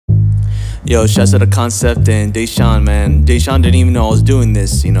Yo, shouts to the concept and Deshaun, man. Deshaun didn't even know I was doing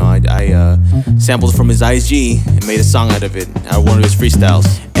this. You know, I sampled from his IG and made a song out of it, out of one of his freestyles.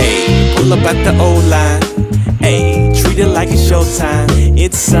 Ayy, pull up at the old line. Ayy, treat it like it's showtime.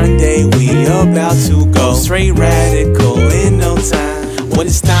 It's Sunday, we about to go straight radical in no time. When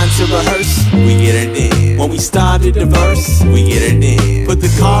it's time to rehearse, we get it in. When we started the verse, we get it in. Put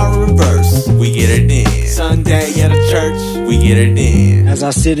the car in reverse, we get it in. Sunday at a church, we get it in. As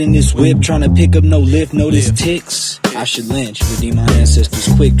I sit in this whip, trying to pick up no lift, notice ticks. I should lynch, redeem my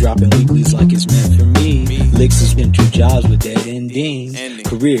ancestors quick, dropping weeklies like it's meant for me. Licks has been 2 jobs with dead ending.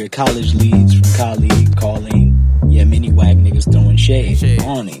 Career, college leads from colleague calling. Yeah, many whack niggas throwing shade.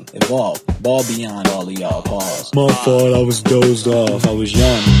 Awning, evolve, ball beyond all of y'all, pause. My fault, I was dozed off. I was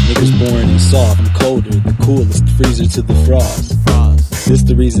young, niggas boring and soft. I'm colder, the coolest, freezer to the frost. This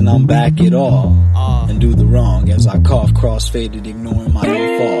the reason I'm back at all. And do the wrong as I cough, cross-faded, ignoring my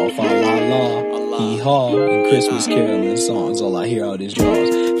own fall. Fa la la, hee-haw, and Christmas caroling songs. All I hear out is jaws.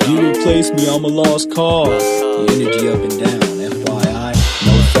 If you replace me, I'm a lost cause. The energy up and down, FYI.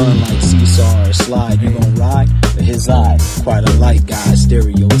 No fun like seesaw or slide. You gon' ride? For his eye, quite a light guy,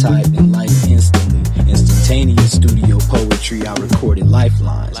 stereotype and light instantly. Instantaneous studio poetry, I recorded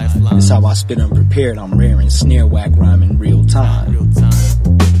lifelines. This how I spit unprepared, I'm raring, snare whack rhyme in real time.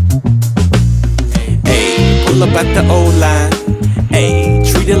 Ayy, pull up at the old line.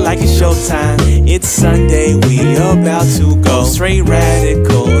 Ayy, treat it like it's showtime. It's Sunday, we about to go straight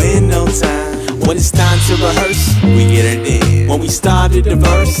radical in no time. When it's time to rehearse, we get it in. When we started the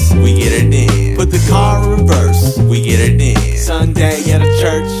verse, we get it in. Put the car in reverse, we get it in. Sunday at a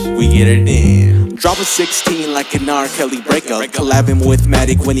church, we get it in. Drop a 16 like an R. Kelly breakup. Collabing with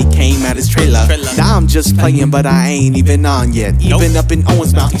Matic when he came at his trailer. Now I'm just playing, but I ain't even on yet. Even up in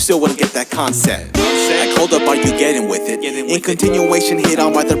Owen's mouth, you still wouldn't get that concept. Like, hold up, are you getting with it? In continuation, hit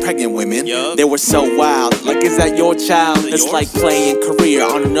on by the pregnant women. They were so wild, like is that your child? It's like playing career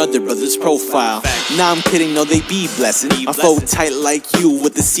on another brother's profile. Nah, I'm kidding, no, they be blessing. I fold tight like you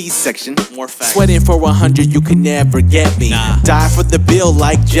with the C-section. Sweating for 100, you can never get me. Die for the bill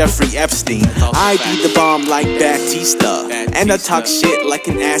like Jeffrey Epstein. I be the bomb like Batista. And I talk shit like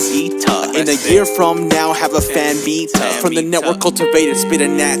an ass eater. In a year from now, have a fan beta. From the network cultivated, spit a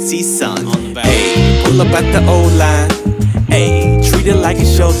Nazi son. Ayy, pull up at the old line. Ayy, treat it like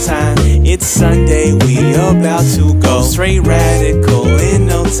it's showtime. It's Sunday, we about to go straight radical in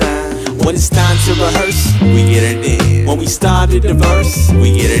no time. When it's time to rehearse, we get it in. When we started the verse,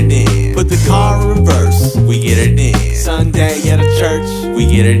 we get it in. Put the car in reverse, we get it in. Sunday at a church, we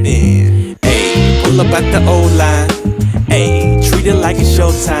get it in. Ayy, pull up at the old line. Ayy, treat it like it's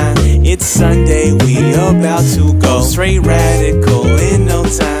showtime. It's Sunday, we about to go straight radical in no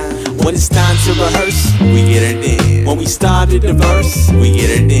time. When it's time to rehearse, we get it in. When we started the verse, we get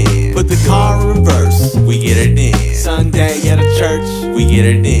it in. Put the car in reverse, we get it in. Sunday at a church, we get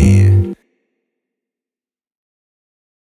it in.